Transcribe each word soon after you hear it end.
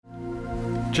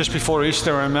Just before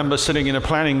Easter, I remember sitting in a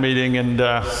planning meeting and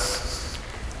that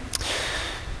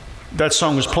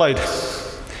song was played.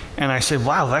 And I said,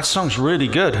 wow, that song's really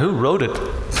good. Who wrote it?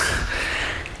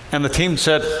 And the team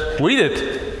said, we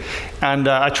did. And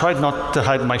I tried not to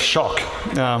hide my shock.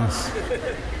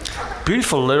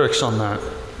 Beautiful lyrics on that.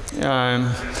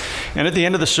 And at the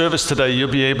end of the service today, you'll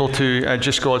be able to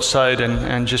just go outside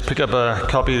and just pick up a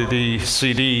copy of the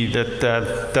CD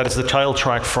that is the title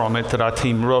track from it that our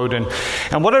team wrote. And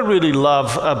what I really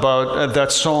love about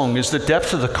that song is the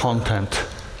depth of the content.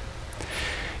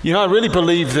 You know, I really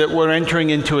believe that we're entering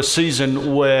into a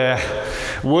season where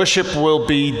worship will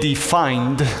be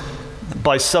defined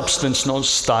by substance, not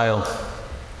style.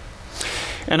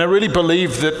 And I really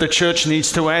believe that the church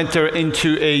needs to enter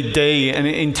into a day and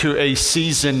into a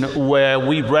season where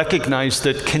we recognize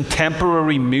that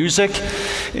contemporary music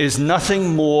is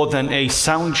nothing more than a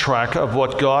soundtrack of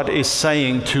what God is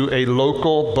saying to a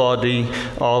local body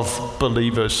of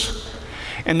believers.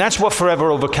 And that's what Forever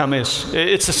Overcome is.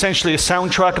 It's essentially a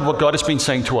soundtrack of what God has been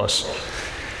saying to us.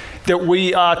 That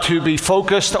we are to be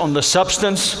focused on the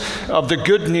substance of the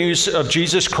good news of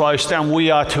Jesus Christ, and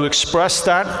we are to express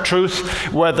that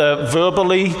truth, whether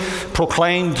verbally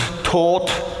proclaimed, taught,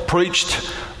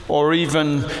 preached, or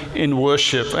even in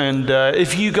worship. And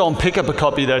if you go and pick up a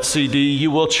copy of that CD, you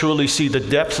will truly see the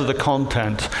depth of the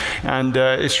content. And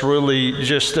it's really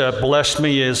just blessed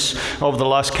me as over the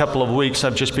last couple of weeks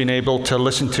I've just been able to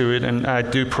listen to it, and I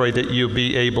do pray that you'll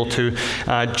be able to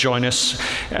join us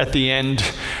at the end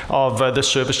of the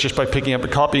service just by picking up a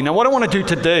copy. Now what I want to do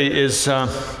today is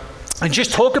and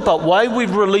just talk about why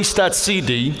we've released that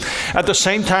CD at the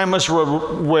same time as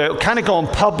we're kind of going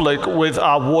public with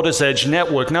our Water's Edge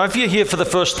network. Now, if you're here for the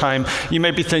first time, you may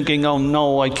be thinking, oh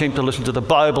no, I came to listen to the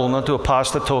Bible, not to a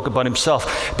pastor talk about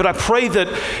himself. But I pray that,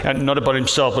 and not about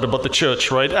himself, but about the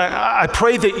church, right? I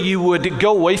pray that you would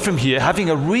go away from here having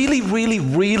a really, really,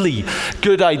 really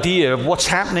good idea of what's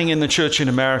happening in the church in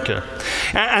America.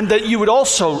 And that you would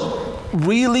also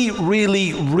really,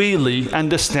 really, really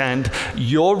understand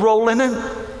your role in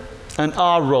it and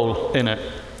our role in it.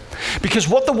 Because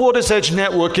what the Water's Edge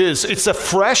Network is, it's a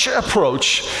fresh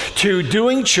approach to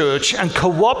doing church and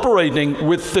cooperating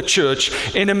with the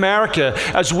church in America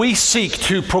as we seek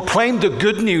to proclaim the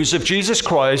good news of Jesus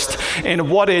Christ in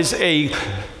what is a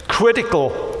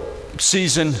critical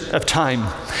season of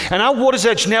time. And our Water's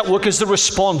Edge Network is the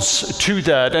response to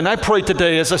that. And I pray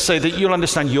today, as I say, that you'll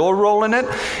understand your role in it,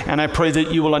 and I pray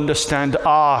that you will understand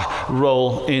our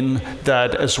role in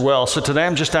that as well. So today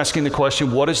I'm just asking the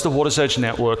question, what is the Water's Edge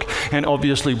Network? And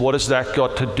obviously, what has that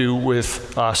got to do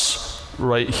with us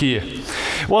right here?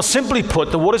 Well, simply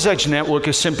put, the Water's Edge Network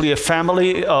is simply a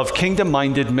family of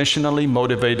kingdom-minded, missionally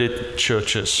motivated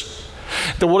churches.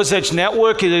 The Water's Edge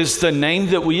Network is the name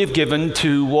that we have given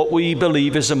to what we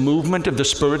believe is a movement of the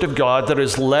Spirit of God that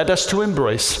has led us to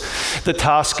embrace the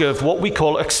task of what we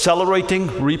call accelerating,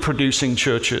 reproducing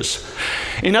churches.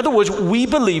 In other words, we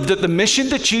believe that the mission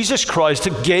that Jesus Christ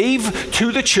gave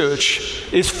to the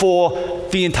church is for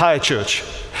the entire church.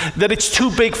 That it's too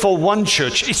big for one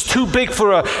church. It's too big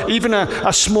for even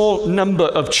a small number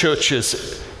of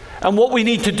churches. And what we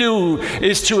need to do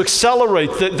is to accelerate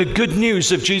the good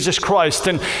news of Jesus Christ.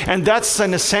 And that's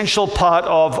an essential part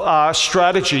of our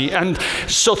strategy. And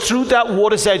so through that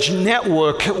Water's Edge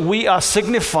network, we are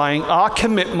signifying our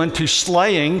commitment to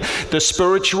slaying the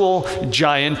spiritual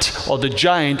giant, or the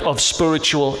giant of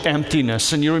spiritual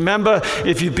emptiness. And you remember,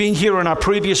 if you've been here on our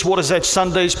previous Water's Edge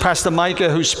Sundays, Pastor Micah,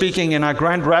 who's speaking in our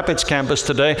Grand Rapids campus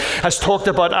today, has talked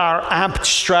about our AMPED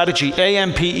strategy,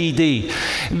 AMPED,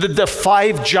 the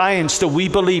 5 giants that we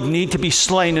believe need to be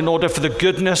slain in order for the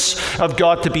goodness of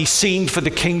God to be seen, for the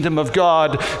kingdom of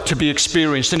God to be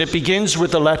experienced. And it begins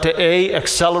with the letter A,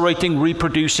 accelerating,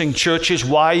 reproducing churches.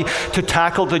 Why? To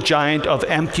tackle the giant of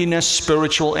emptiness,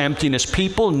 spiritual emptiness.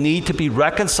 People need to be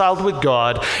reconciled with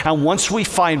God, and once we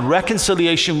find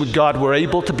reconciliation with God, we're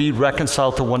able to be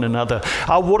reconciled to one another.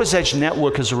 Our Water's Edge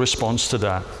network is a response to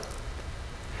that.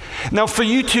 Now, for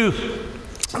you to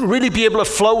really be able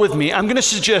to flow with me, I'm going to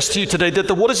suggest to you today that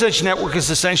the Water's Edge Network is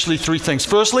essentially 3 things.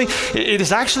 Firstly, it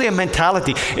is actually a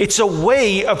mentality. It's a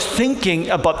way of thinking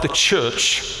about the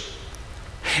church.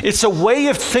 It's a way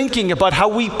of thinking about how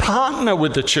we partner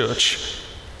with the church.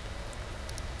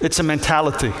 It's a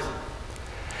mentality.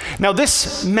 Now,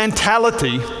 this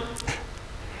mentality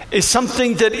is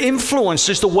something that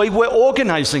influences the way we're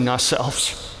organizing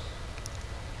ourselves.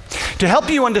 To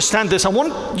help you understand this, I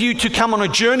want you to come on a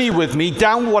journey with me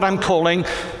down what I'm calling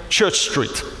Church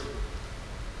Street.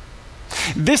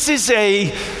 This is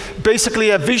basically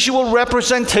a visual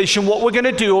representation, what we're going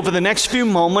to do over the next few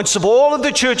moments, of all of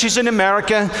the churches in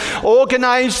America,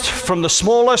 organized from the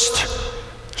smallest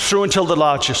through until the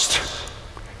largest.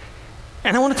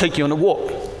 And I want to take you on a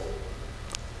walk.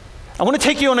 I want to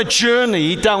take you on a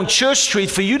journey down Church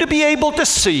Street for you to be able to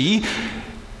see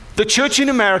the church in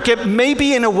America,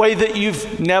 maybe in a way that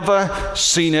you've never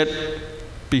seen it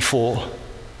before.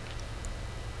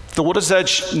 The Water's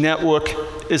Edge Network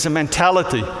is a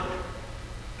mentality.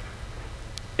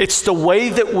 It's the way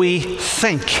that we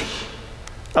think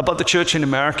about the church in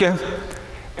America,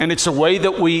 and it's a way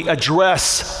that we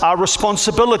address our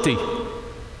responsibility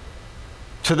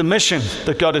to the mission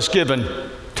that God has given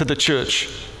to the church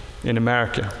in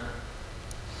America.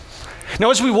 Now,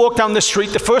 as we walk down the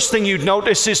street, the first thing you'd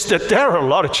notice is that there are a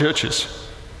lot of churches.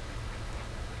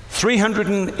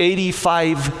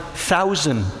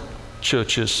 385,000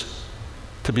 churches,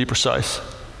 to be precise.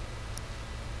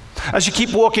 As you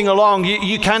keep walking along,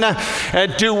 you kind of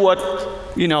do what,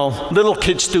 little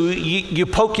kids do. You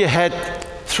poke your head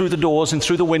through the doors and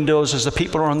through the windows as the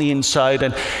people are on the inside,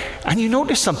 and you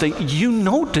notice something. You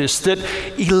notice that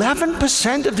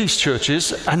 11% of these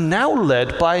churches are now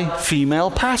led by female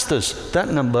pastors. That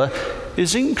number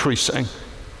is increasing.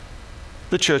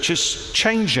 The church is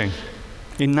changing.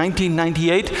 In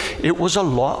 1998, it was a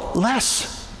lot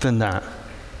less than that.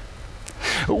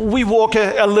 We walk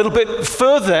a little bit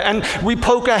further and we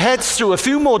poke our heads through a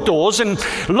few more doors and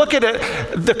look at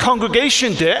the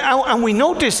congregation there, and we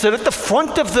notice that at the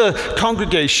front of the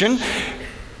congregation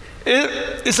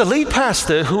is a lead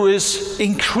pastor who is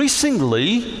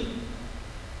increasingly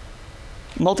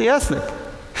multi-ethnic.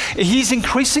 He's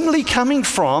increasingly coming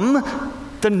from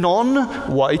the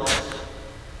non-white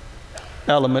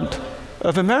element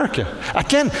of America.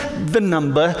 Again, the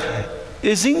number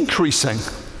is increasing.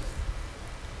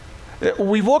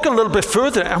 We walk a little bit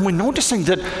further and we're noticing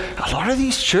that a lot of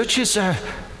these churches are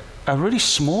really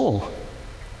small.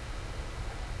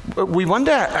 We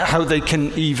wonder how they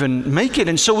can even make it.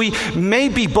 And so we may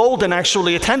be bold and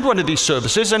actually attend one of these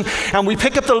services, and we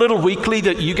pick up the little weekly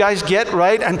that you guys get,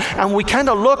 right? And we kind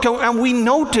of look and we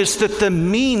notice that the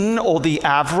mean, or the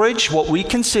average, what we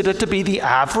consider to be the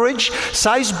average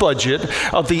size budget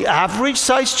of the average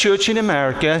size church in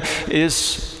America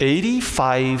is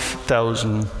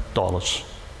 $85,000.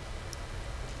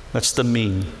 That's the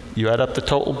mean. You add up the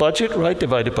total budget, right,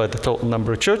 divided by the total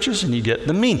number of churches, and you get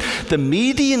the mean. The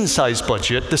median size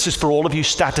budget, this is for all of you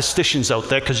statisticians out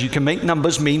there, because you can make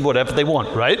numbers mean whatever they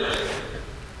want, right?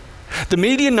 The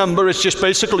median number is just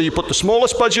basically you put the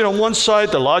smallest budget on one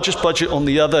side, the largest budget on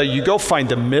the other. You go find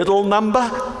the middle number.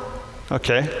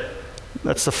 Okay,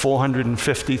 that's the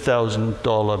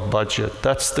 $450,000 budget.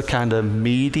 That's the kind of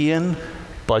median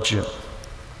budget.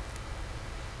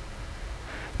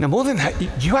 Now, more than that,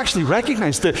 you actually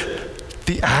recognize that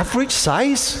the average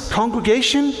size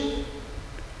congregation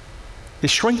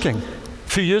is shrinking. A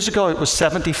few years ago, it was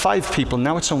 75 people.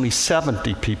 Now it's only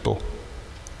 70 people.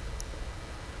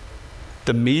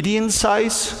 The median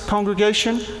size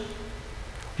congregation,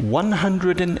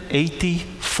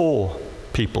 184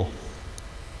 people.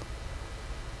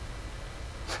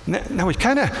 Now we've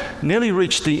kind of nearly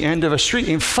reached the end of a street.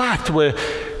 In fact, we're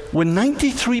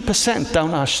 93%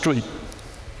 down our street.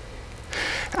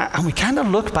 And we kind of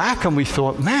look back and we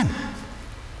thought, man,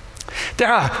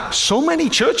 there are so many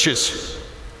churches,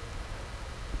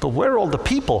 but where are all the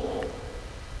people?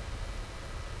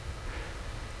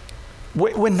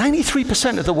 We're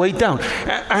 93% of the way down.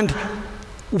 And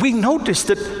we noticed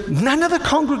that none of the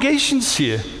congregations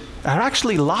here are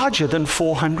actually larger than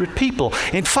 400 people.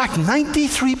 In fact,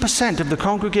 93% of the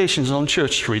congregations on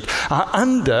Church Street are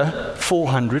under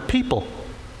 400 people.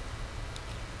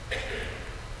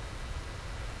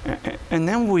 And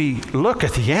then we look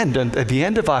at the end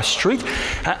of our street,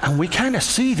 and we kind of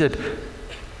see that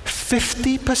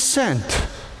 50%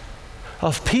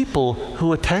 of people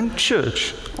who attend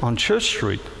church on Church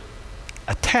Street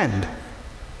attend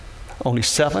only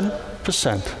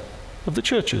 7% of the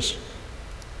churches.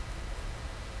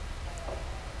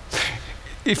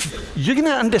 If you're going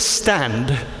to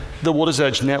understand the Water's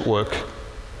Edge Network,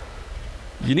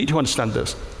 you need to understand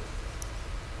this.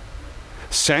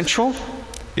 Central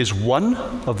is one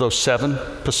of those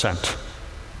 7%.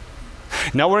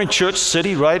 Now we're in Church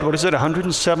City, right? What is it,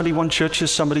 171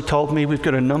 churches? Somebody told me we've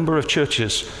got a number of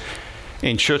churches.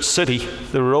 In Church City,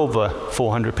 there are over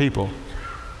 400 people.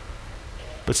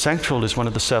 But Central is one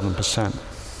of the 7%.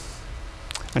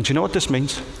 And do you know what this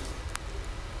means?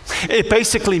 It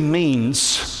basically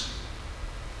means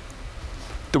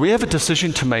that we have a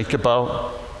decision to make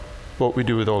about what we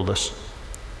do with all this.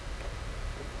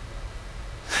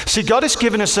 See, God has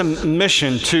given us a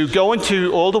mission to go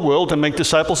into all the world and make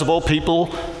disciples of all people.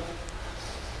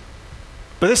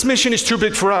 But this mission is too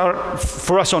big for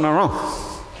us on our own.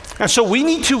 And so we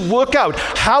need to work out,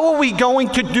 how are we going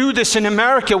to do this in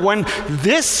America when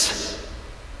this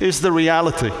is the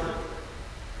reality?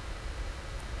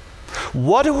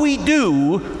 What do we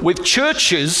do with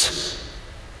churches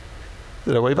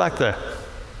that are way back there?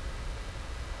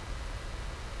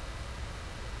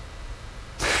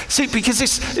 See, because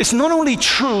it's not only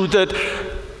true that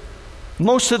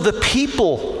most of the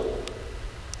people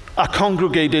are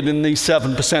congregated in these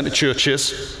 7% of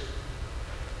churches,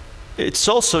 it's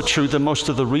also true that most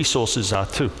of the resources are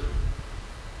too.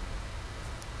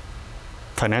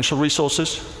 Financial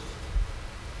resources,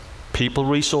 people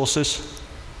resources,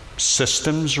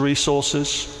 systems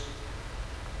resources,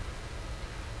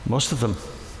 most of them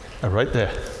are right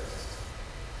there.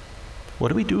 What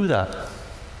do we do with that?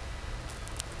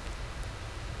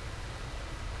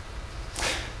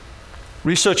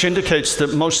 Research indicates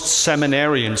that most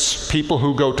seminarians, people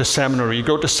who go to seminary, you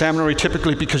go to seminary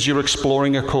typically because you're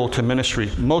exploring a call to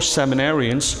ministry. Most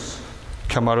seminarians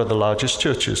come out of the largest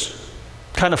churches.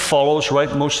 Kind of follows,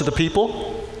 right? Most of the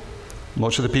people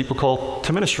call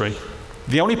to ministry.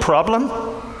 The only problem,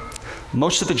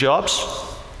 most of the jobs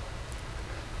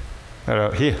are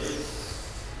out here.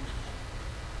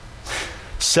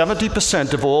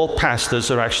 70% of all pastors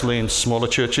are actually in smaller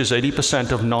churches.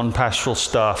 80% of non-pastoral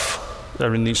staff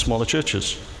are in these smaller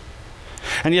churches.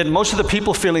 And yet most of the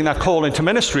people feeling that call into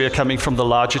ministry are coming from the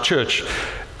larger church.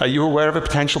 Are you aware of a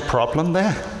potential problem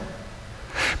there?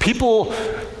 People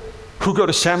who go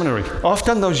to seminary,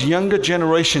 often those younger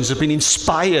generations have been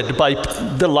inspired by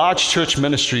the large church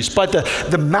ministries, by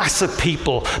the massive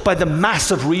people, by the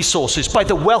massive resources, by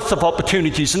the wealth of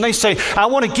opportunities. And they say, I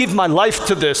want to give my life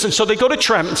to this. And so they go to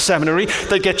seminary,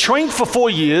 they get trained for 4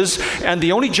 years, and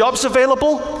the only jobs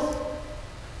available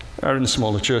are in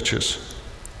smaller churches.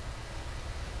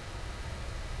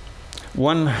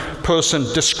 One person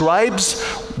describes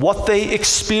what they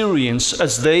experience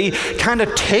as they kind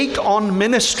of take on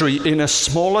ministry in a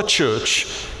smaller church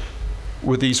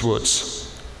with these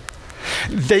words.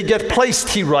 They get placed,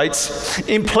 he writes,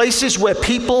 in places where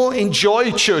people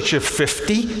enjoy church of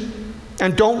 50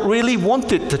 and don't really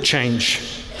want it to change.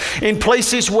 In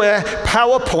places where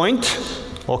PowerPoint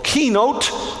or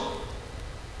Keynote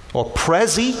or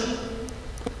Prezi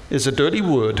is a dirty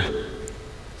word.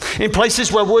 In places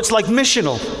where words like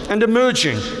missional and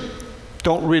emerging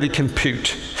don't really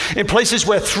compute. In places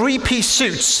where three-piece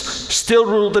suits still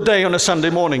rule the day on a Sunday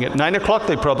morning. At 9 o'clock,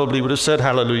 they probably would have said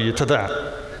hallelujah to that.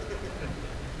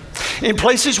 In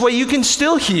places where you can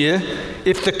still hear,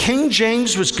 if the King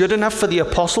James was good enough for the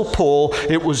Apostle Paul,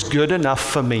 it was good enough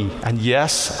for me. And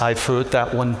yes, I've heard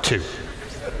that one too.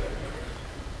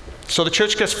 So the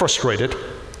church gets frustrated.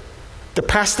 The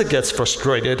pastor gets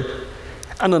frustrated.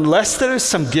 And unless there is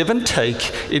some give and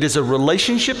take, it is a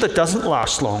relationship that doesn't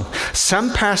last long.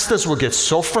 Some pastors will get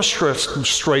so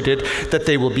frustrated that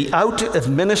they will be out of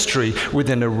ministry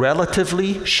within a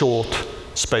relatively short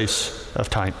space of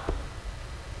time.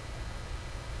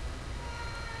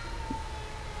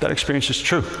 That experience is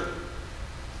true.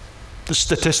 The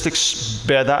statistics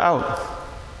bear that out.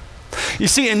 You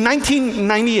see, in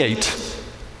 1998,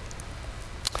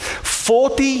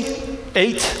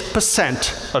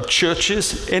 48% of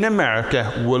churches in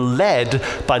America were led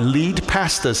by lead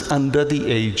pastors under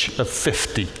the age of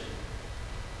 50.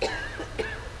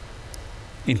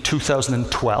 In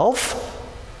 2012,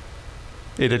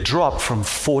 it had dropped from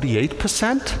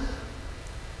 48%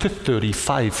 to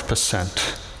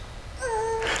 35%.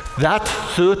 That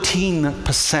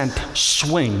 13%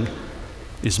 swing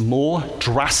is more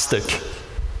drastic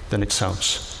than it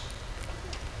sounds.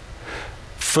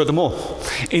 Furthermore,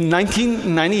 in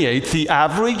 1998, the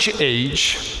average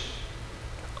age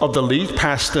of the lead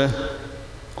pastor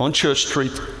on Church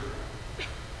Street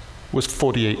was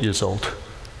 48 years old.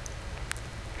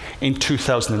 In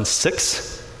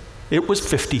 2006, it was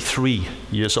 53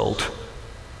 years old.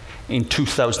 In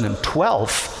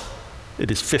 2012,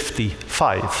 it is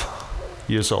 55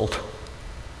 years old.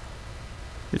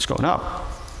 It's going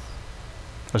up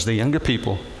as the younger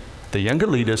people, the younger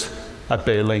leaders are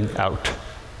bailing out.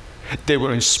 They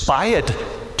were inspired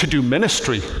to do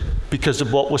ministry because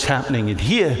of what was happening in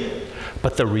here,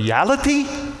 but the reality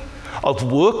of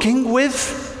working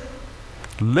with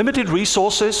limited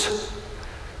resources,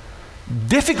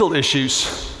 difficult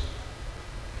issues,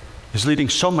 is leading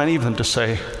so many of them to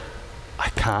say, I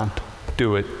can't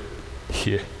do it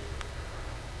here.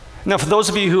 Now, for those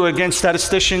of you who are against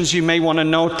statisticians, you may want to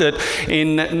note that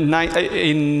in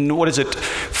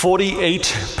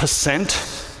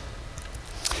 48%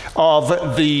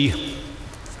 of the,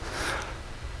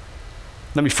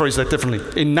 let me phrase that differently.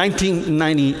 In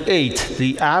 1998,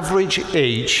 the average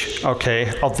age, of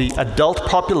the adult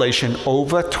population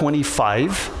over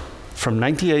 25 from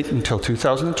 98 until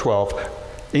 2012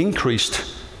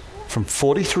 increased from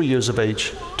 43 years of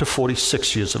age to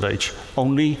 46 years of age.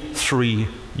 Only 3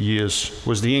 years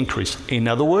was the increase. In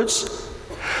other words,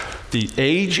 the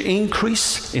age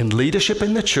increase in leadership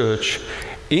in the church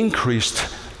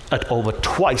increased at over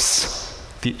twice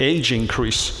the age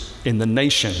increase in the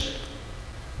nation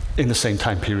in the same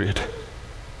time period.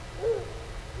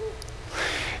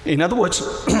 In other words,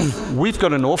 we've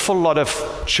got an awful lot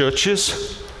of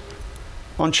churches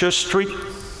on Church Street,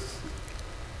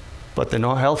 but they're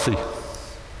not healthy.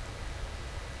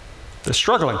 They're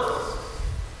struggling.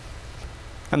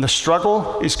 And the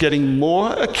struggle is getting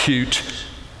more acute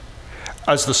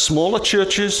as the smaller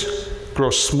churches grow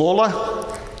smaller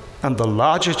and the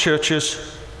larger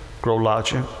churches grow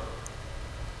larger.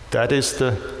 That is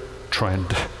the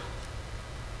trend.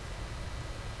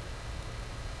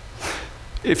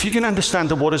 If you can understand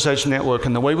the Water's Edge Network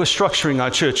and the way we're structuring our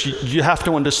church, you have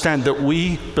to understand that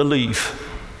we believe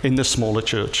in the smaller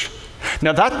church.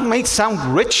 Now that may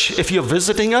sound rich if you're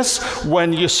visiting us,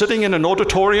 when you're sitting in an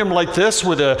auditorium like this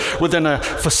within a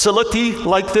facility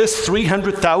like this,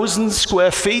 300,000 square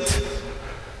feet,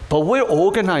 but we're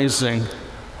organizing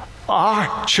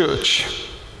our church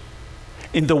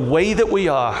in the way that we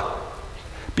are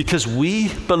because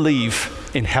we believe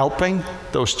in helping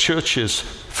those churches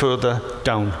further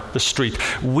down the street.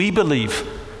 We believe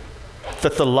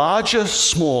that the larger,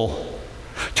 small,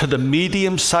 to the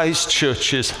medium-sized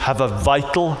churches have a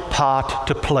vital part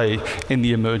to play in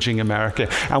the emerging America.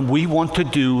 And we want to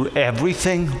do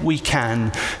everything we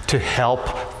can to help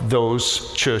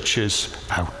those churches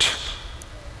out.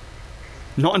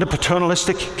 Not in a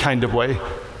paternalistic kind of way,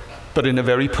 but in a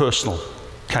very personal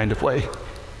kind of way.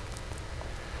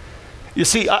 You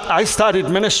see, I started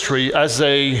ministry as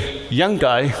a young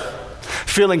guy,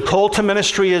 feeling called to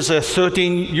ministry as a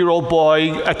 13-year-old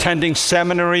boy, attending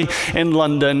seminary in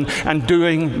London and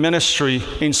doing ministry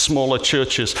in smaller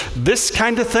churches. This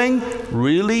kind of thing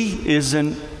really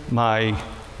isn't my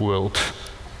world.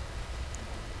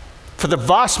 For the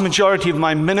vast majority of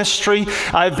my ministry,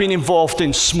 I've been involved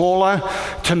in smaller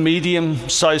to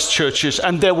medium-sized churches,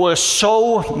 and there were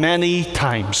so many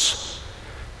times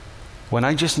when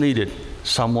I just needed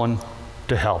someone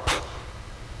to help.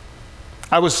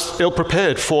 I was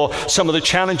ill-prepared for some of the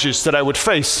challenges that I would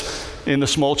face in the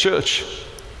small church.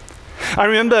 I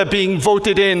remember being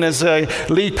voted in as a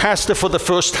lead pastor for the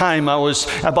first time. I was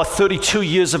about 32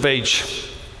 years of age.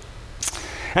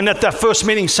 And at that first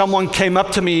meeting, someone came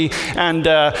up to me and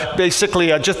basically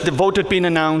the vote had been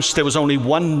announced. There was only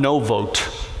one no vote.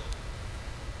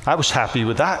 I was happy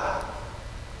with that.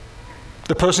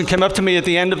 The person came up to me at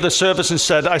the end of the service and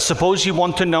said, "I suppose you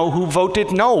want to know who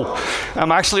voted no."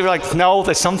 I'm actually like, no,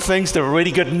 there's some things that are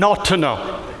really good not to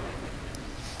know.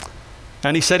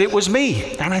 And he said, "It was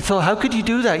me." And I thought, how could you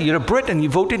do that? You're a Brit and you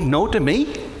voted no to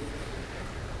me?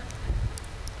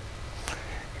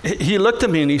 He looked at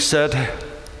me and he said,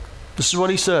 this is what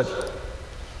he said: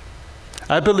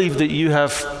 "I believe that you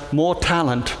have more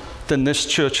talent than this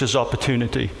church has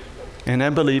opportunity. And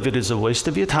I believe it is a waste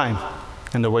of your time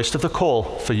and the waste of the call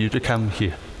for you to come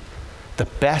here." The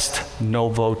best no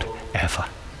vote ever.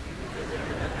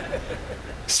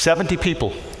 70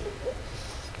 people,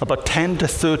 about 10 to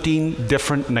 13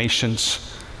 different nations.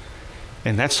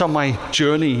 And that's how my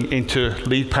journey into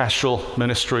lead pastoral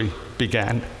ministry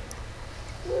began.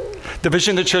 The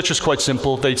vision of the church was quite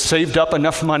simple. They'd saved up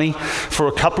enough money for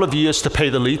a couple of years to pay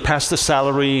the lead pastor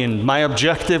salary, and my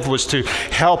objective was to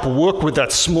help work with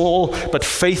that small but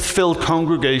faith-filled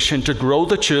congregation to grow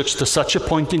the church to such a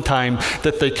point in time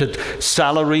that they could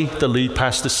salary the lead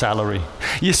pastor's salary.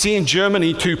 You see, in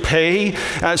Germany, to pay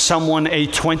someone a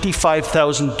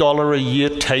 $25,000 a year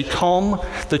take-home,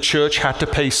 the church had to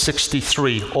pay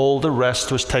 $63,000. All the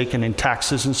rest was taken in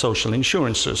taxes and social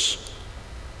insurances.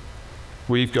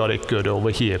 We've got it good over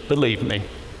here, believe me.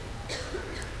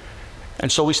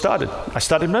 And so I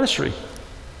started ministry.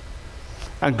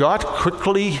 And God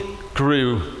quickly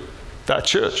grew that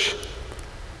church.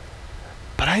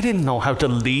 But I didn't know how to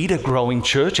lead a growing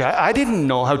church. I didn't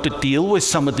know how to deal with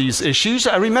some of these issues.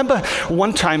 I remember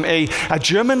one time a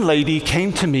German lady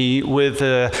came to me with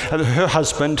her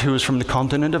husband, who was from the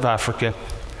continent of Africa.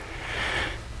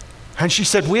 And she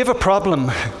said, "We have a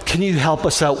problem. Can you help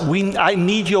us out? I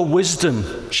need your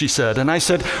wisdom," she said. And I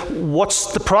said,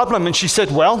 "What's the problem?" And she said,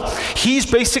 "Well, he's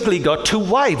basically got 2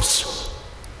 wives,"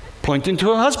 pointing to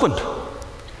her husband.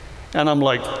 And I'm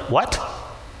like, "What?"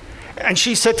 And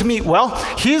she said to me, well,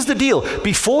 here's the deal.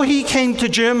 Before he came to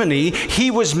Germany,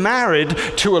 he was married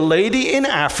to a lady in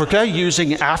Africa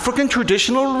using African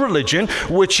traditional religion,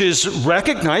 which is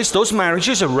recognized. Those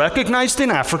marriages are recognized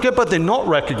in Africa, but they're not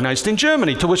recognized in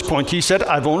Germany. To which point he said,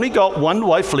 I've only got one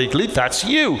wife legally, that's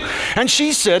you. And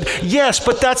she said, yes,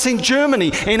 but that's in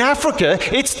Germany. In Africa,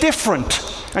 it's different.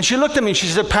 And she looked at me and she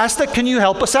said, Pastor, can you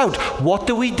help us out? What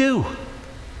do we do?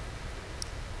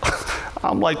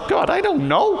 I'm like, God, I don't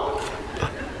know.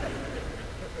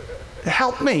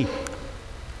 Help me.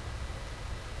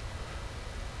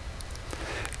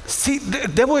 See,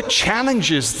 there were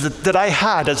challenges that I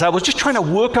had as I was just trying to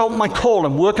work out my call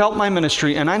and work out my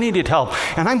ministry, and I needed help.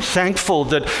 And I'm thankful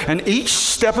that in each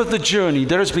step of the journey,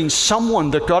 there has been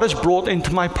someone that God has brought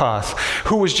into my path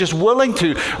who was just willing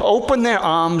to open their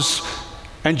arms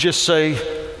and just say,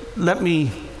 let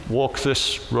me walk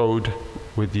this road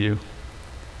with you.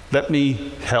 Let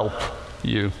me help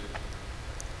you.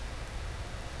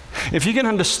 If you can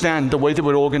understand the way that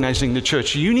we're organizing the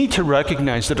church, you need to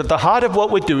recognize that at the heart of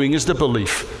what we're doing is the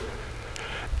belief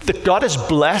that God has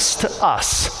blessed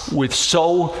us with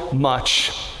so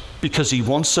much because he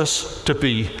wants us to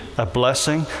be a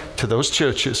blessing to those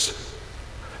churches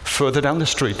further down the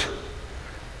street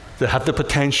that have the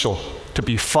potential to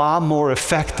be far more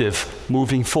effective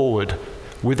moving forward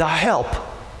with our help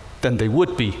than they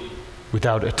would be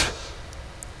without it.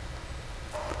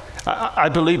 I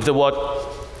believe that what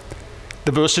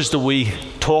the verses that we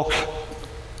talk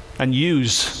and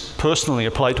use personally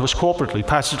apply to us corporately.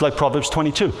 Passages like Proverbs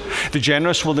 22. The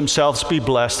generous will themselves be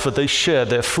blessed, for they share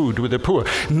their food with the poor.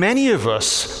 Many of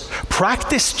us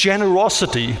practice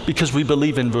generosity because we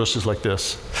believe in verses like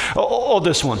this. Or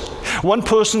this one. One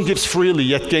person gives freely,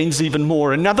 yet gains even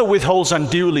more. Another withholds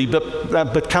unduly,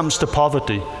 but comes to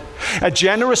poverty. A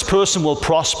generous person will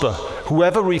prosper.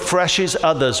 Whoever refreshes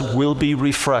others will be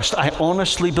refreshed. I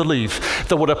honestly believe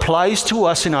that what applies to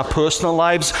us in our personal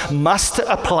lives must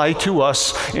apply to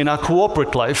us in our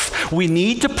corporate life. We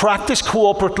need to practice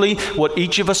corporately what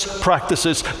each of us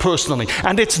practices personally.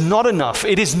 And it's not enough.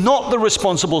 It is not the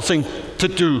responsible thing to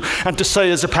do and to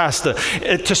say as a pastor,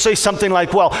 to say something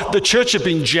like, well, the church have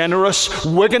been generous.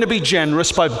 We're going to be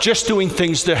generous by just doing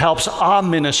things that helps our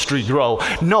ministry grow.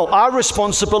 No, our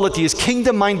responsibility as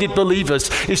kingdom-minded believers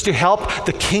is to help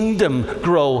the kingdom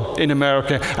grow in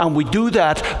America. And we do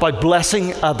that by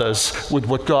blessing others with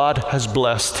what God has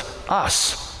blessed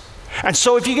us. And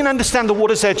so if you can understand the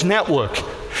Water's Edge network,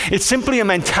 it's simply a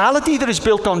mentality that is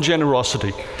built on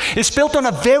generosity. It's built on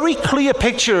a very clear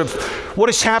picture of what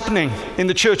is happening in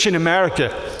the church in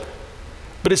America.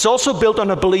 But it's also built on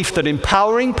a belief that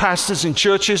empowering pastors and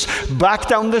churches back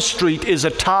down the street is a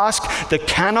task that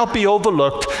cannot be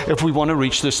overlooked if we want to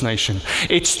reach this nation.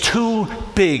 It's too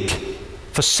big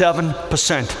for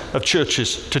 7% of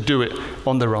churches to do it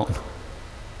on their own.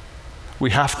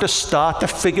 We have to start to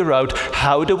figure out,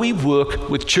 how do we work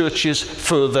with churches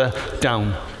further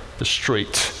down the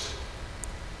street?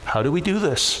 How do we do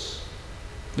this?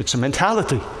 It's a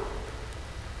mentality.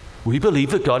 We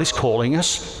believe that God is calling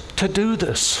us to do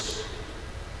this.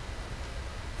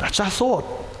 That's our thought.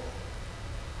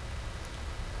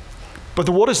 But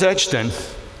the Water's Edge then,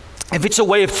 if it's a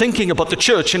way of thinking about the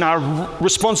church and our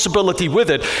responsibility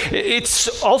with it,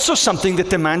 it's also something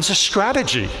that demands a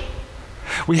strategy.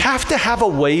 We have to have a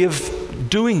way of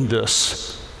doing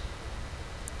this.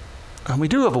 And we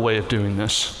do have a way of doing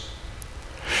this.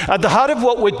 At the heart of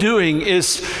what we're doing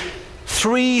is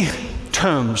 3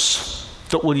 terms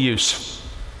that we'll use.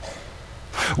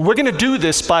 We're going to do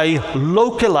this by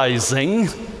localizing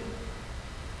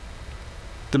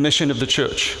the mission of the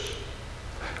church.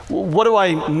 What do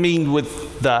I mean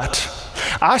with that?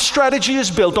 Our strategy is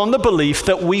built on the belief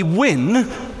that we win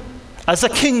as a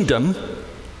kingdom,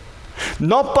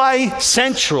 not by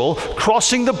central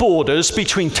crossing the borders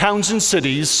between towns and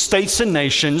cities, states and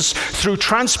nations, through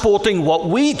transporting what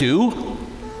we do.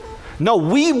 No,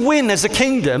 we win as a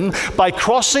kingdom by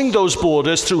crossing those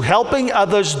borders through helping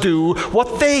others do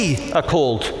what they are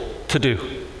called to do.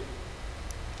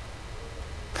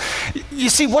 You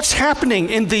see, what's happening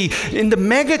in the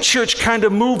mega church kind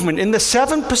of movement, in the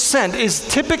 7%, is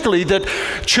typically that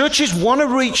churches want to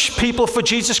reach people for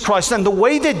Jesus Christ, and the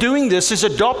way they're doing this is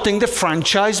adopting the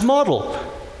franchise model.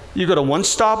 You go to one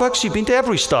Starbucks, you've been to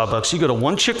every Starbucks. You go to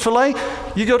one Chick-fil-A,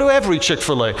 you go to every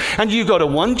Chick-fil-A. And you go to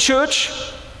one church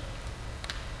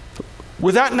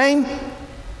with that name,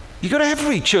 you go to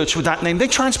every church with that name. They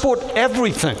transport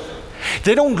everything.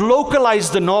 They don't localize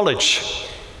the knowledge.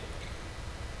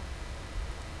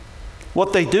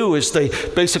 What they do is they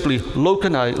basically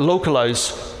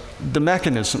localize the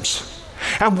mechanisms.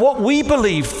 And what we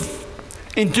believe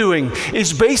in doing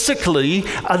is basically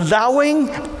allowing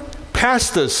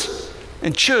pastors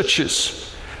and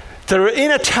churches that are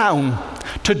in a town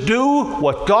to do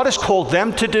what God has called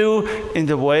them to do in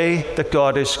the way that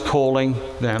God is calling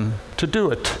them to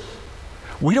do it.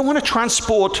 We don't want to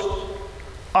transport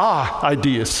our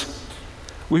ideas.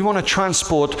 We want to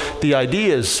transport the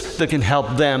ideas that can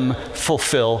help them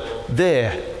fulfill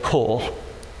their call.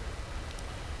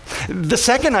 The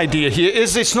second idea here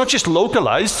is it's not just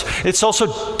localized, it's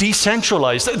also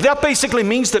decentralized. That basically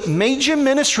means that major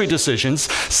ministry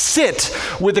decisions sit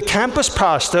with the campus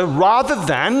pastor rather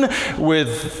than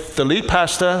with the lead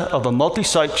pastor of a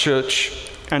multi-site church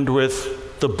and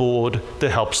with the board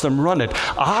that helps them run it.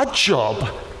 Our job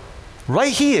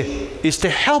right here is to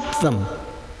help them,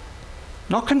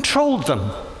 not control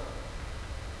them.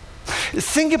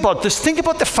 Think about this. Think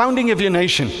about the founding of your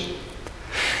nation.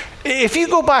 If you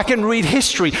go back and read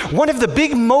history, one of the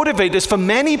big motivators for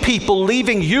many people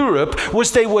leaving Europe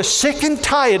was they were sick and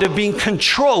tired of being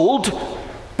controlled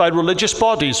by religious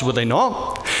bodies, were they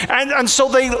not? And so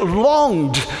they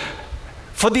longed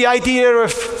for the idea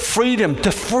of freedom,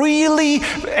 to freely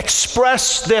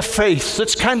express their faith.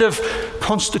 It's kind of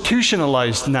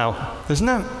constitutionalized now, isn't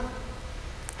it?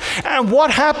 And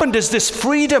what happened is this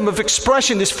freedom of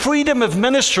expression, this freedom of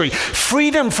ministry,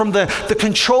 freedom from the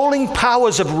controlling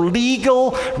powers of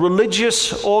legal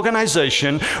religious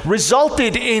organization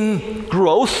resulted in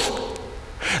growth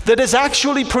that has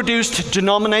actually produced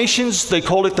denominations, they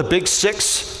call it the Big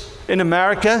Six in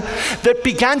America, that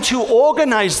began to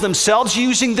organize themselves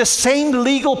using the same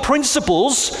legal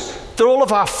principles that all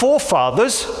of our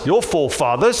forefathers, your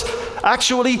forefathers,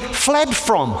 actually fled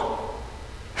from.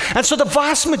 And so the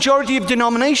vast majority of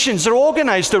denominations are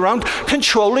organized around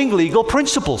controlling legal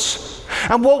principles.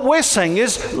 And what we're saying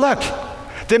is, look,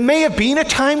 there may have been a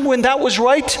time when that was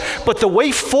right, but the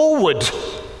way forward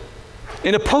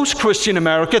in a post-Christian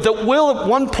America that will at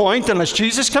one point, unless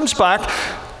Jesus comes back,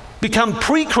 become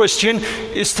pre-Christian,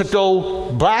 is to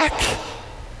go back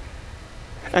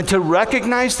and to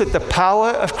recognize that the power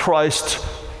of Christ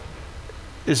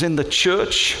is in the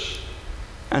church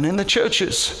and in the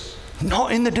churches,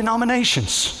 not in the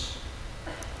denominations.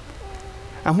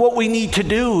 And what we need to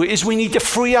do is we need to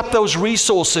free up those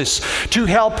resources to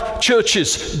help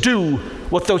churches do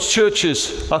what those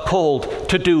churches are called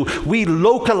to do. We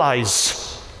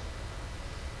localize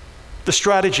the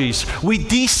strategies. We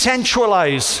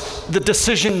decentralize the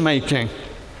decision making.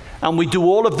 And we do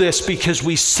all of this because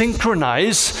we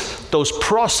synchronize those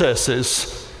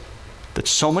processes that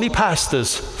so many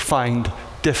pastors find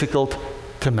difficult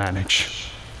to manage.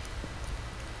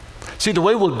 See, the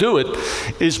way we'll do it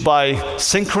is by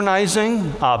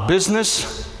synchronizing our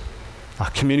business, our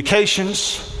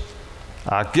communications,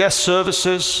 our guest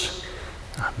services,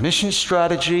 our mission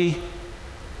strategy,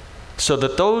 so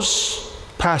that those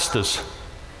pastors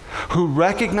who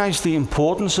recognize the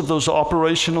importance of those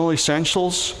operational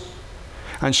essentials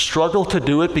and struggle to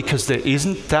do it because there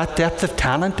isn't that depth of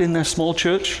talent in their small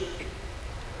church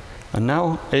are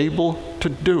now able to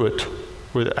do it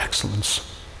with excellence.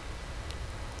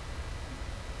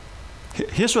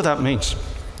 Here's what that means.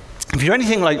 If you're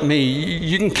anything like me,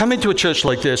 you can come into a church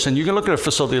like this and you can look at a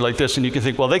facility like this and you can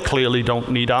think, well, they clearly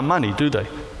don't need our money, do they?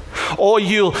 Or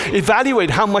you'll evaluate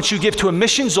how much you give to a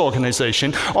missions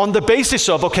organization on the basis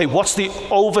of, okay, what's the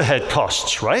overhead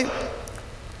costs, right?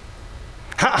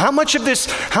 How much of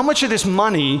this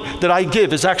money that I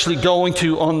give is actually going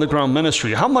to on-the-ground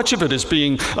ministry? How much of it is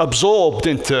being absorbed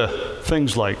into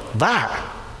things like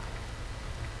that?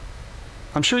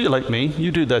 I'm sure you're like me.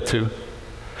 You do that too.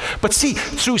 But see,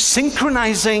 through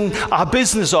synchronizing our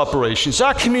business operations,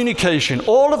 our communication,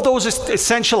 all of those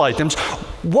essential items,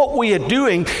 what we are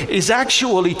doing is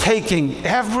actually taking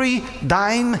every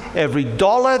dime, every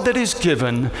dollar that is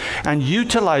given and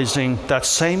utilizing that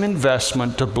same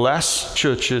investment to bless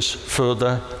churches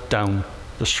further down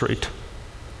the street.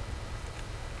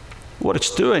 What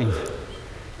it's doing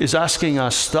is asking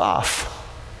our staff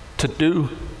to do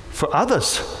for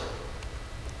others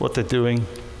what they're doing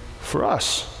for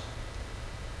us.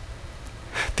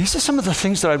 These are some of the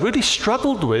things that I really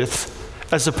struggled with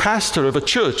as a pastor of a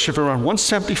church of around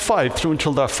 175 through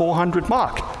until that 400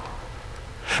 mark.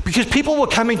 Because people were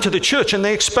coming to the church and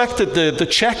they expected the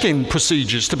check-in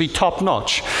procedures to be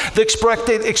top-notch. They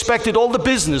expected all the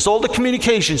business, all the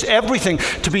communications, everything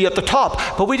to be at the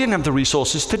top, but we didn't have the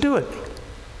resources to do it.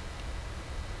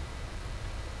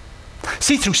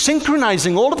 See, through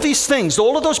synchronizing all of these things,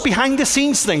 all of those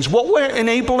behind-the-scenes things, what we're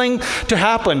enabling to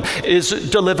happen is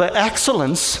deliver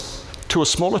excellence to a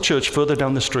smaller church further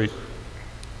down the street.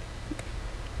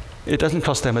 It doesn't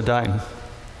cost them a dime.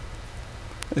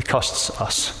 It costs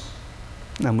us.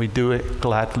 And we do it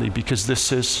gladly because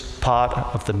this is part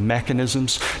of the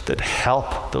mechanisms that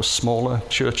help those smaller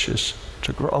churches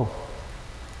to grow.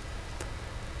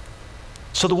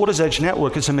 So the Water's Edge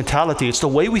Network is a mentality. It's the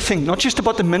way we think, not just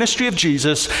about the ministry of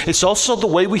Jesus, it's also the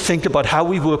way we think about how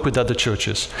we work with other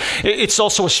churches. It's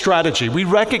also a strategy. We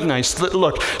recognize that,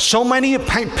 look, so many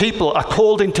people are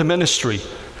called into ministry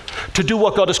to do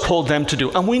what God has called them to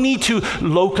do. And we need to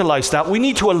localize that. We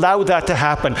need to allow that to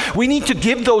happen. We need to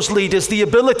give those leaders the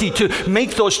ability to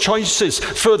make those choices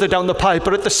further down the pipe.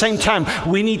 But at the same time,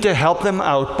 we need to help them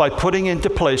out by putting into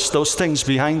place those things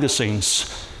behind the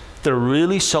scenes that are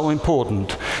really so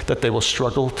important that they will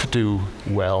struggle to do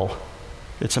well.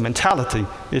 It's a mentality.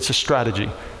 It's a strategy.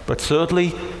 But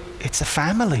thirdly, it's a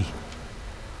family.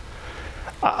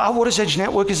 Our Water's Edge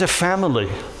Network is a family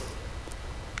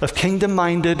of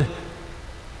kingdom-minded,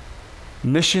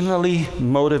 missionally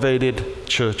motivated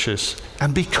churches.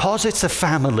 And because it's a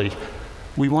family,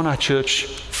 we want our church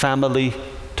family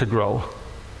to grow.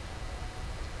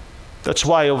 That's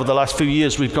why over the last few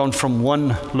years we've gone from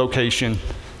 1 location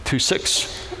to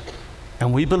 6.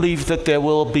 And we believe that there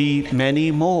will be many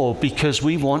more because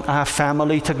we want our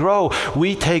family to grow.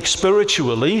 We take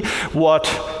spiritually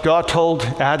what God told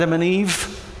Adam and Eve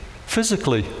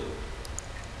physically.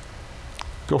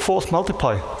 Go forth,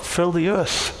 multiply, fill the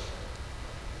earth.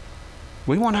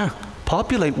 We want to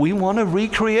populate. We want to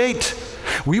recreate.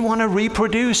 We want to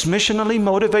reproduce missionally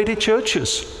motivated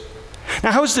churches.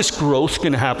 Now, how is this growth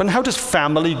going to happen? How does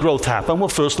family growth happen? Well,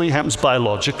 firstly, it happens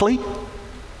biologically.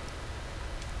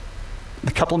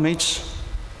 The couple meets,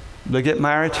 they get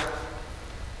married,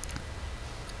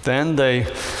 then they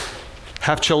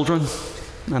have children,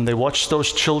 and they watch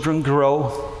those children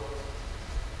grow.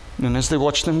 And as they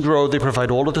watch them grow, they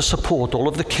provide all of the support, all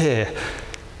of the care,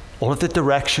 all of the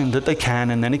direction that they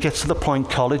can. And then it gets to the point,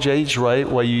 college age, right,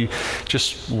 where you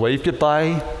just wave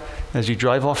goodbye as you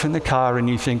drive off in the car and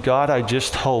you think, God, I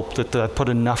just hope that I put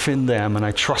enough in them and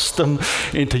I trust them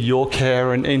into your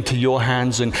care and into your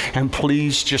hands. And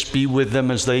please just be with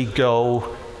them as they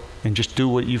go and just do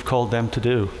what you've called them to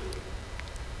do.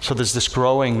 So there's this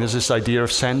growing, there's this idea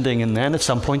of sending, and then at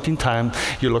some point in time,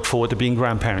 you look forward to being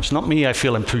grandparents. Not me, I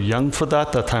feel I'm too young for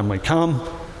that. That time might come.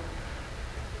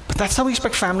 But that's how we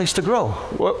expect families to grow.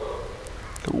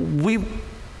 We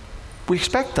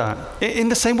expect that. In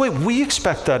the same way, we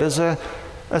expect that as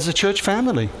a church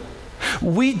family.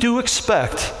 We do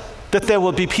expect that there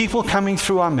will be people coming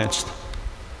through our midst.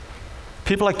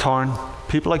 People like Tarn,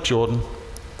 people like Jordan,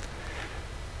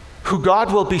 who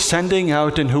God will be sending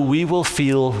out and who we will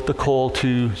feel the call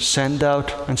to send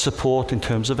out and support in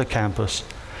terms of a campus.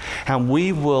 And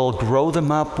we will grow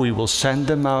them up, we will send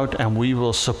them out, and we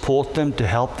will support them to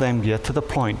help them get to the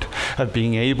point of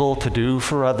being able to do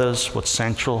for others what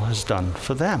Central has done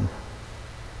for them.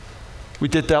 We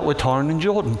did that with Tarn and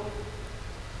Jordan.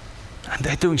 And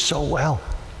they're doing so well.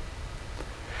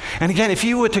 And again, if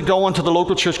you were to go onto the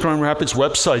local Church Grand Rapids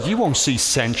website, you won't see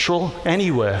Central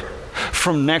anywhere.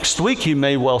 From next week, you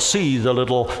may well see the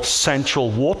little Central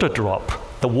water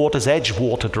drop, the Water's Edge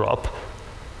water drop.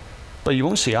 But you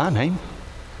won't see our name,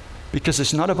 because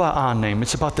it's not about our name,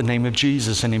 it's about the name of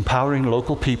Jesus and empowering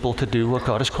local people to do what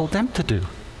God has called them to do.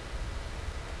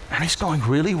 And it's going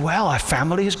really well. Our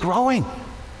family is growing.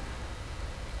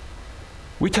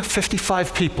 We took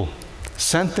 55 people,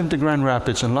 sent them to Grand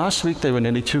Rapids, and last week they were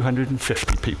nearly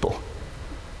 250 people.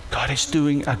 God is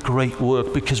doing a great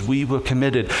work because we were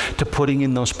committed to putting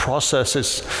in those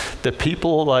processes that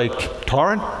people like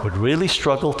Torrin would really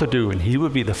struggle to do, and he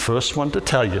would be the first one to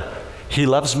tell you. He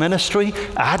loves ministry,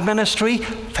 ad ministry,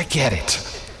 forget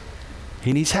it.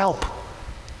 He needs help.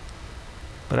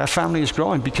 But our family is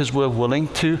growing because we're willing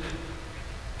to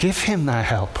give him that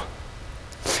help.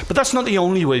 But that's not the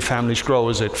only way families grow,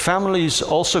 is it? Families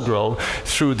also grow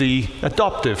through the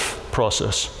adoptive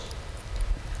process.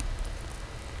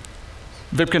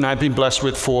 Vipka and I have been blessed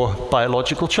with 4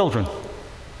 biological children.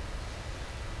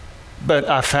 But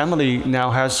our family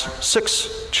now has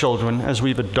 6 children as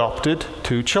we've adopted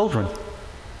 2 children.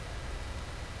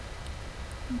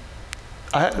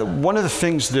 One of the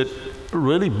things that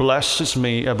really blesses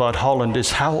me about Holland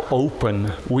is how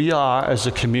open we are as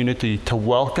a community to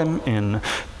welcome in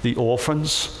the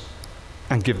orphans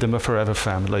and give them a forever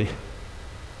family.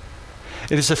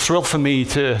 It is a thrill for me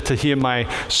to hear my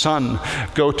son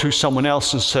go to someone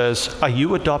else and says, "Are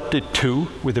you adopted too?"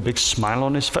 with a big smile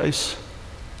on his face.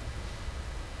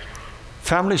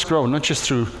 Families grow not just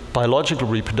through biological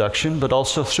reproduction, but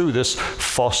also through this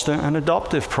foster and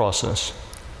adoptive process.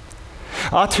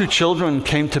 Our 2 children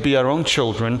came to be our own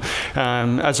children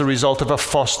as a result of a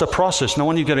foster process. Now,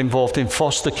 when you get involved in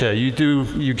foster care,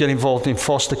 you get involved in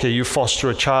foster care, you foster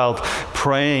a child,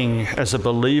 praying as a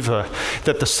believer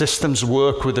that the systems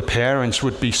work with the parents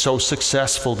would be so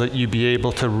successful that you'd be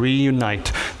able to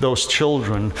reunite those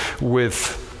children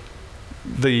with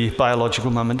the biological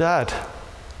mum and dad.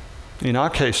 In our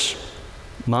case,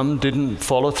 Mum didn't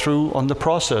follow through on the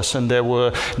process, and there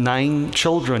were 9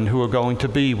 children who were going to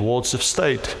be wards of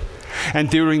state. And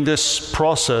during this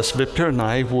process, Victor and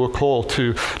I were called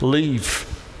to leave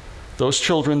those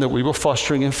children that we were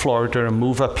fostering in Florida and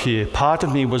move up here. Part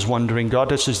of me was wondering, God,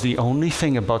 this is the only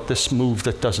thing about this move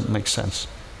that doesn't make sense.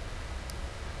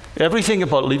 Everything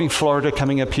about leaving Florida,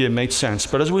 coming up here made sense.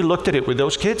 But as we looked at it with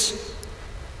those kids,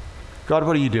 God,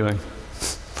 what are you doing?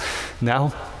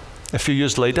 Now, a few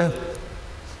years later,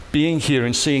 being here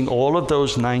and seeing all of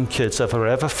those 9 kids have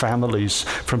forever families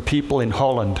from people in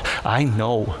Holland, I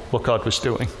know what God was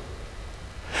doing.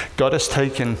 God has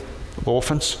taken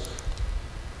orphans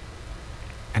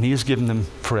and he has given them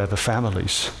forever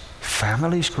families.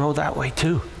 Families grow that way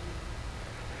too.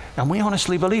 And we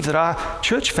honestly believe that our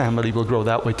church family will grow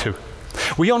that way too.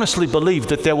 We honestly believe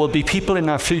that there will be people in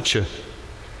our future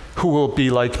who will be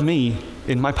like me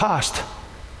in my past.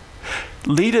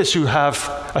 Leaders who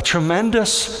have a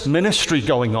tremendous ministry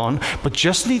going on, but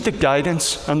just need the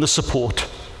guidance and the support.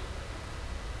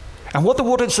 And what the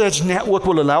Water's Edge Network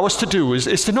will allow us to do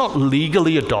is to not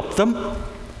legally adopt them.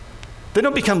 They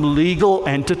don't become legal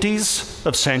entities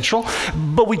of Central,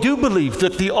 but we do believe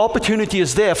that the opportunity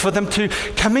is there for them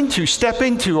to step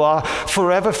into our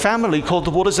forever family called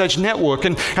the Water's Edge Network,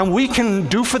 and we can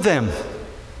do for them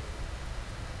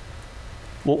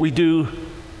what we do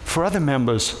for other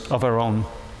members of our own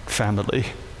family.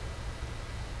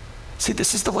 See,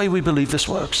 this is the way we believe this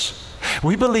works.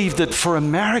 We believe that for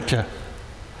America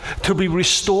to be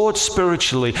restored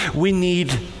spiritually, we need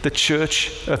the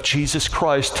Church of Jesus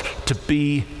Christ to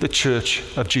be the Church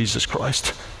of Jesus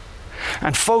Christ.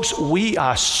 And folks, we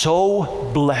are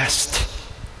so blessed.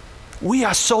 We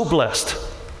are so blessed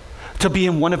to be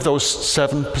in one of those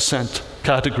 7%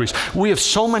 categories. We have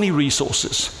so many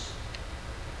resources.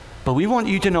 But we want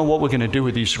you to know what we're going to do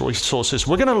with these resources.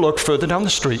 We're going to look further down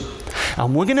the street,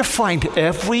 and we're going to find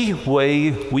every way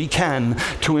we can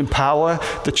to empower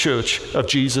the Church of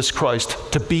Jesus Christ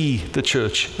to be the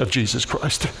Church of Jesus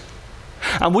Christ.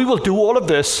 And we will do all of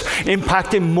this,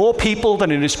 impacting more people than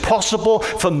it is possible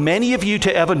for many of you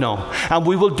to ever know. And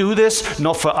we will do this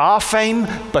not for our fame,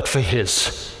 but for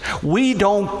His. We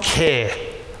don't care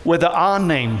whether our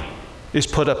name is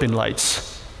put up in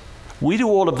lights. We do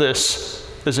all of this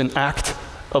as an act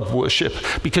of worship,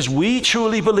 because we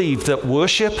truly believe that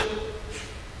worship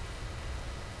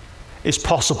is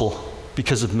possible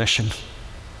because of mission.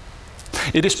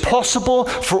 It is possible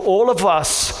for all of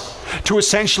us to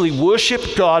essentially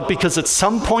worship God because at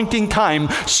some point in time,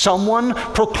 someone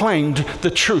proclaimed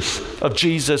the truth of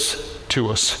Jesus to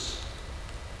us.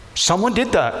 Someone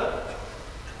did that.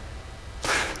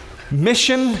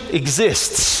 Mission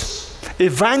exists.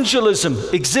 Evangelism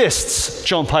exists,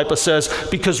 John Piper says,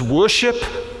 because worship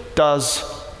does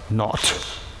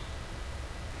not.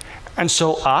 And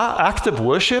so our act of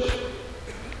worship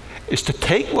is to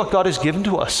take what God has given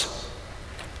to us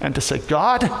and to say,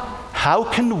 God, how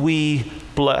can we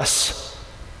bless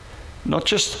not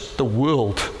just the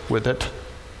world with it,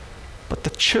 but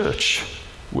the church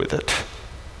with it?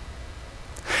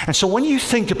 And so when you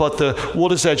think about the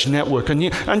Water's Edge Network, and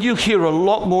you hear a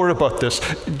lot more about this,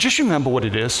 just remember what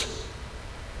it is.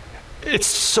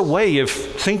 It's a way of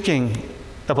thinking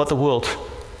about the world.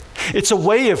 It's a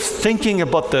way of thinking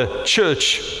about the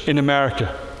church in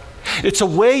America. It's a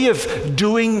way of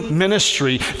doing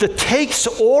ministry that takes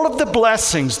all of the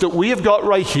blessings that we have got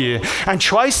right here and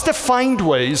tries to find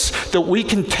ways that we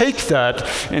can take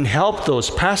that and help those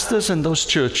pastors and those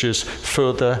churches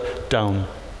further down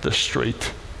the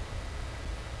street.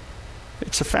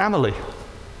 It's a family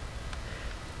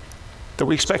that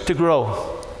we expect to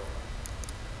grow.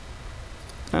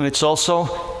 And it's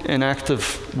also an act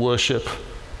of worship.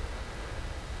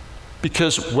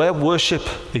 Because where worship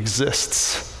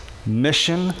exists,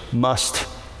 mission must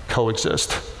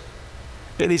coexist.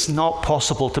 It is not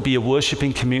possible to be a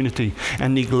worshiping community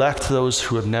and neglect those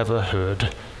who have never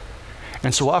heard.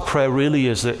 And so our prayer really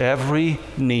is that every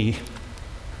knee,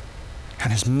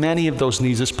 and as many of those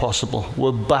knees as possible,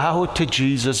 will bow to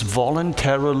Jesus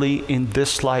voluntarily in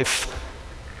this life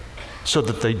so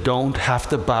that they don't have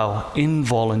to bow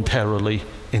involuntarily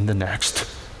in the next.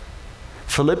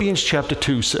 Philippians chapter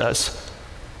 2 says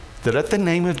that at the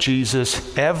name of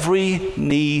Jesus, every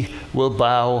knee will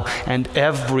bow and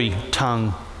every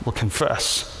tongue will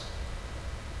confess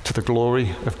to the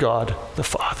glory of God the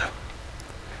Father.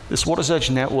 This Water's Edge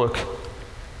network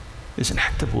is an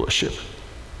act of worship.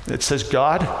 It says,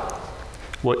 God,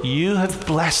 what you have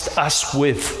blessed us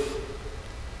with,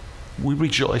 we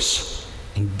rejoice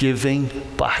in giving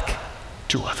back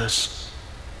to others.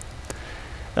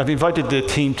 I've invited the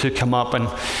team to come up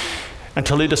and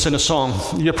to lead us in a song.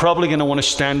 You're probably going to want to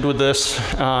stand with this.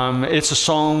 It's a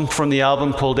song from the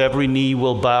album called Every Knee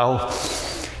Will Bow.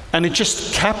 And it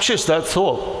just captures that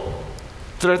thought.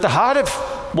 That at the heart of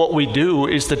what we do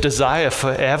is the desire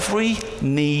for every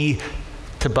knee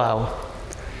to bow.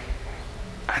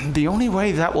 And the only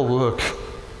way that will work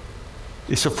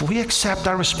is if we accept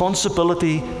our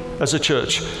responsibility as a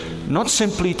church, not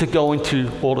simply to go into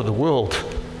all of the world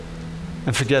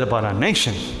and forget about our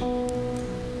nation,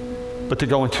 but to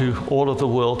go into all of the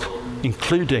world,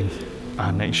 including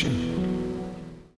our nation.